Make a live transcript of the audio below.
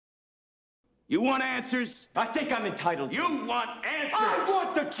You want answers? I think I'm entitled. You want answers? I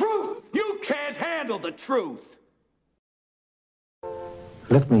want the truth! You can't handle the truth.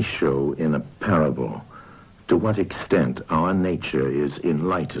 Let me show in a parable to what extent our nature is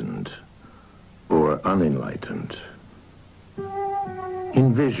enlightened or unenlightened.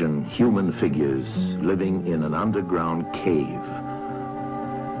 Envision human figures living in an underground cave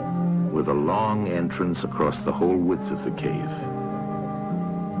with a long entrance across the whole width of the cave.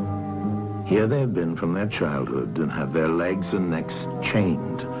 Here they have been from their childhood and have their legs and necks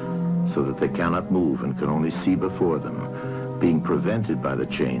chained so that they cannot move and can only see before them, being prevented by the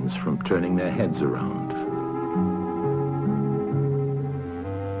chains from turning their heads around.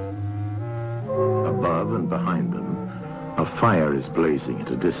 Above and behind them, a fire is blazing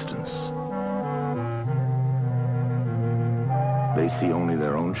at a distance. They see only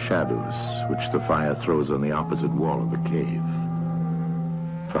their own shadows, which the fire throws on the opposite wall of the cave.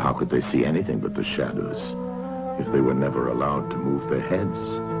 For how could they see anything but the shadows if they were never allowed to move their heads?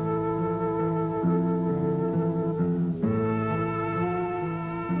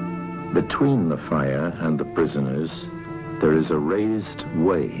 Between the fire and the prisoners, there is a raised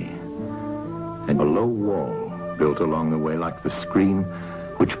way and a low wall built along the way like the screen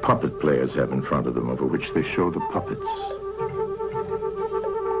which puppet players have in front of them, over which they show the puppets.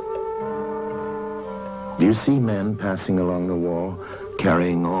 Do you see men passing along the wall,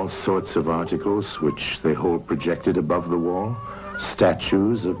 carrying all sorts of articles which they hold projected above the wall?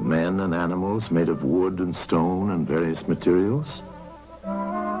 Statues of men and animals made of wood and stone and various materials?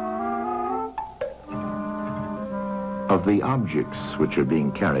 Of the objects which are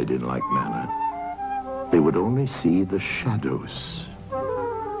being carried in like manner, they would only see the shadows.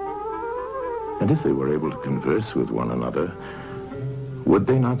 And if they were able to converse with one another, would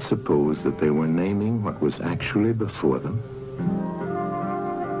they not suppose that they were naming what was actually before them?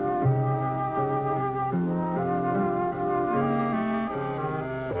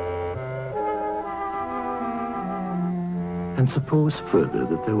 And suppose further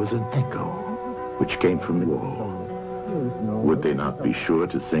that there was an echo which came from the wall. Would they not be sure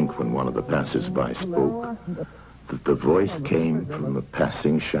to think when one of the passers-by spoke that the voice came from the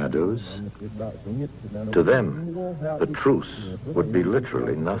passing shadows? To them, the truth would be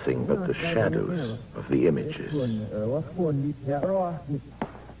literally nothing but the shadows of the images.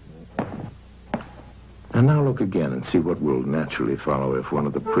 And now look again and see what will naturally follow if one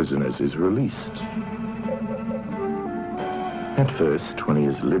of the prisoners is released. At first, when he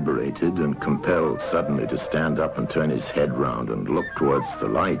is liberated and compelled suddenly to stand up and turn his head round and look towards the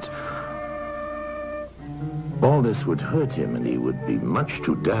light, all this would hurt him, and he would be much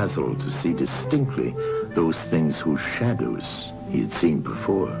too dazzled to see distinctly those things whose shadows he had seen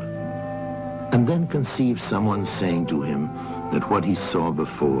before. And then conceive someone saying to him that what he saw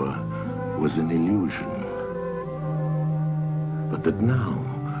before was an illusion, but that now,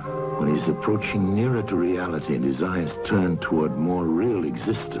 when he's approaching nearer to reality and his eyes turn toward more real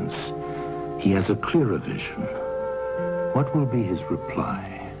existence, he has a clearer vision. What will be his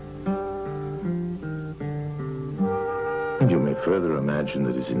reply? And you may further imagine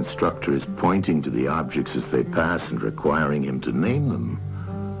that his instructor is pointing to the objects as they pass and requiring him to name them.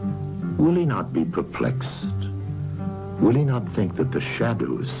 Will he not be perplexed? Will he not think that the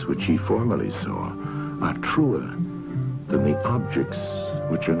shadows which he formerly saw are truer than the objects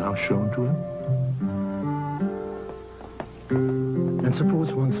which are now shown to him? And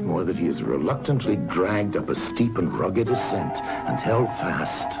suppose once more that he is reluctantly dragged up a steep and rugged ascent and held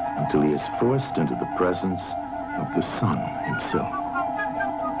fast until he is forced into the presence of the sun himself.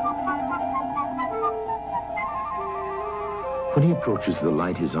 When he approaches the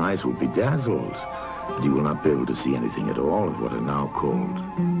light, his eyes will be dazzled, and he will not be able to see anything at all of what are now called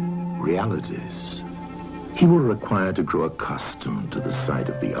realities. He will require to grow accustomed to the sight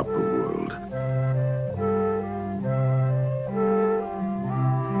of the upper world.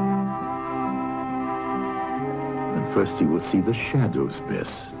 And first he will see the shadows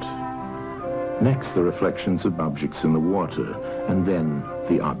best. Next, the reflections of objects in the water, and then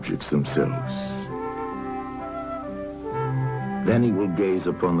the objects themselves. Then he will gaze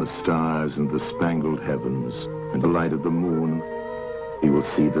upon the stars and the spangled heavens and the light of the moon. He will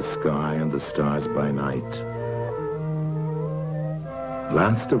see the sky and the stars by night.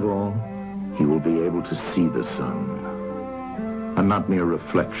 Last of all, he will be able to see the sun, and not mere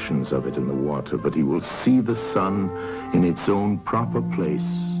reflections of it in the water, but he will see the sun in its own proper place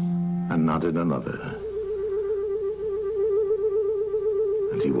and not in another.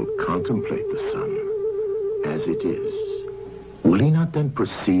 And he will contemplate the sun as it is. Will he not then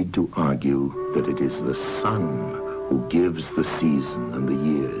proceed to argue that it is the sun who gives the season and the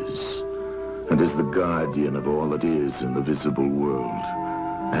years, and is the guardian of all that is in the visible world,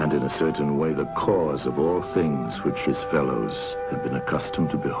 and in a certain way the cause of all things which his fellows have been accustomed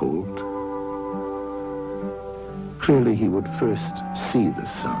to behold? Clearly he would first see the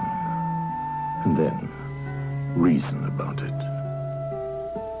sun, and then reason about it.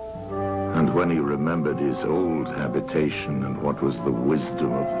 And when he remembered his old habitation and what was the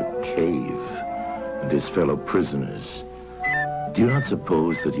wisdom of the cave and his fellow prisoners, do you not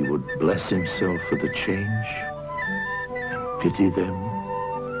suppose that he would bless himself for the change and pity them?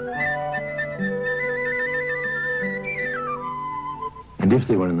 And if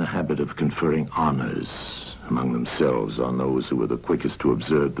they were in the habit of conferring honors among themselves on those who were the quickest to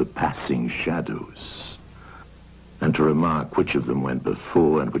observe the passing shadows, and to remark which of them went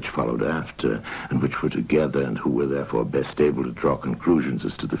before and which followed after, and which were together and who were therefore best able to draw conclusions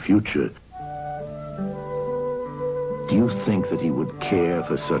as to the future, do you think that he would care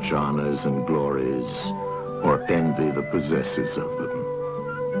for such honors and glories, or envy the possessors of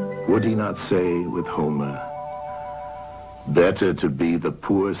them? Would he not say with Homer, "Better to be the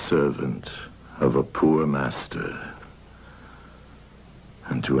poor servant of a poor master,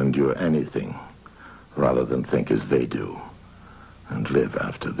 and to endure anything rather than think as they do and live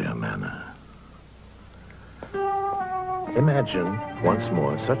after their manner"? Imagine once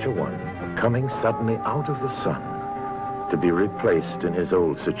more such a one coming suddenly out of the sun to be replaced in his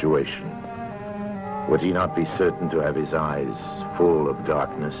old situation. Would he not be certain to have his eyes full of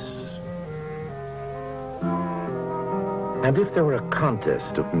darkness? And if there were a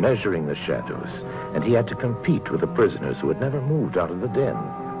contest of measuring the shadows, and he had to compete with the prisoners who had never moved out of the den,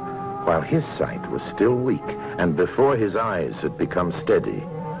 while his sight was still weak, and before his eyes had become steady,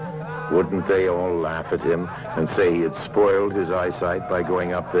 wouldn't they all laugh at him and say he had spoiled his eyesight by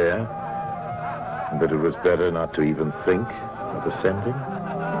going up there, and that it was better not to even think of ascending?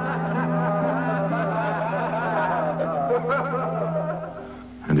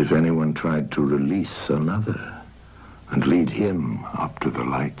 And if anyone tried to release another and lead him up to the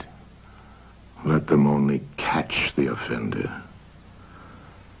light, let them only catch the offender,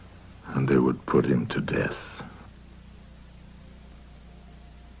 and they would put him to death.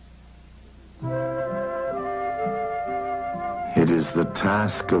 It is the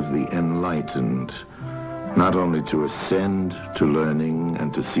task of the enlightened not only to ascend to learning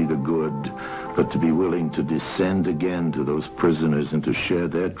and to see the good, but to be willing to descend again to those prisoners and to share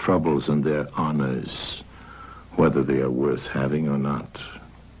their troubles and their honors, whether they are worth having or not.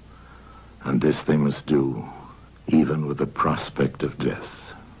 And this they must do, even with the prospect of death.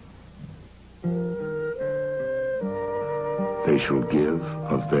 They shall give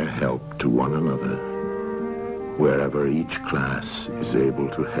of their help to one another, wherever each class is able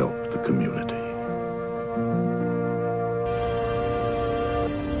to help the community.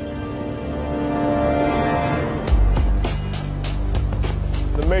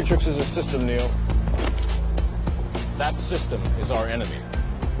 The Matrix is a system, Neo. That system is our enemy.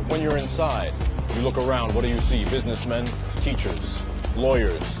 But when you're inside, you look around, what do you see? Businessmen, teachers,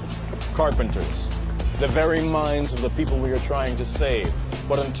 lawyers, carpenters, the very minds of the people we are trying to save.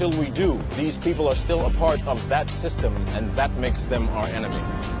 But until we do, these people are still a part of that system, and that makes them our enemy.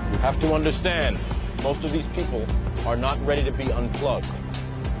 You have to understand, most of these people are not ready to be unplugged.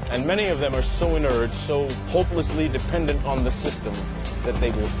 And many of them are so inert, so hopelessly dependent on the system, that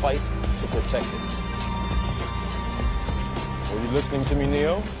they will fight to protect it. Were you listening to me,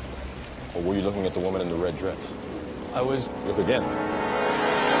 Neo? Or were you looking at the woman in the red dress? I was... Look again.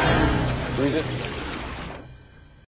 Freeze it.